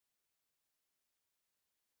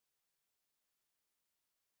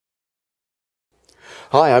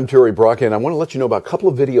Hi, I'm Terry Brock, and I want to let you know about a couple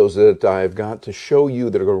of videos that I've got to show you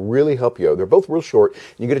that are going to really help you. They're both real short, and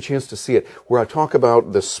you get a chance to see it, where I talk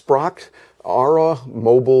about the Spracht Aura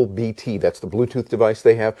Mobile BT. That's the Bluetooth device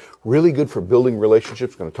they have. Really good for building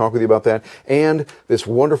relationships. I'm going to talk with you about that. And this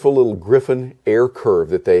wonderful little Griffin AirCurve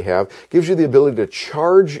that they have gives you the ability to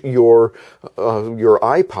charge your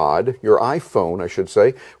iPod, your iPhone, I should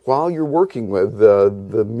say, while you're working with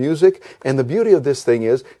the music. And the beauty of this thing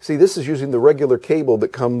is, see, this is using the regular cable that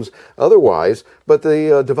comes otherwise, but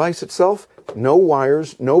the device itself, no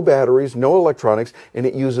wires, no batteries, no electronics, and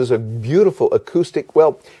it uses a beautiful acoustic.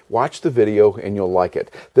 Well, watch the video and you'll like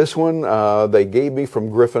it. This one they gave me from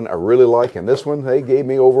Griffin, I really like, and this one they gave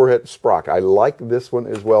me over at Spracht. I like this one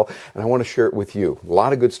as well, and I want to share it with you. A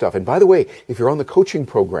lot of good stuff. And by the way, if you're on the coaching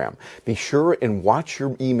program, be sure and watch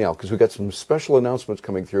your email, because we've got some special announcements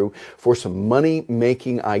coming through for some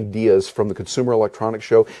money-making ideas from the Consumer Electronics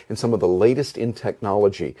Show and some of the latest in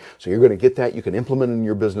technology. So you're going to get that. You can implement it in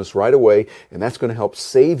your business right away, and that's going to help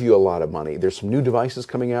save you a lot of money. There's some new devices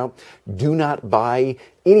coming out. Do not buy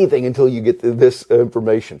anything until you get this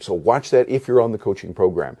information. So watch that if you're on the coaching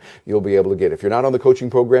program. You'll be able to get it. If you're not on the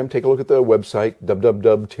coaching program, take a look at the website,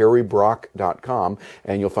 www.terrybrock.com,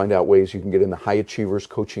 and you'll find out ways you can get in the High Achievers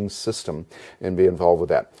coaching system and be involved with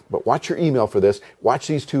that. But watch your email for this. Watch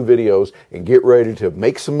these two videos and get ready to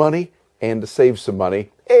make some money and to save some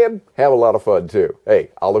money and have a lot of fun too.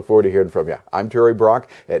 Hey, I'll look forward to hearing from you. I'm Terry Brock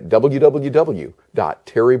at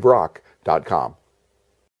www.terrybrock.com.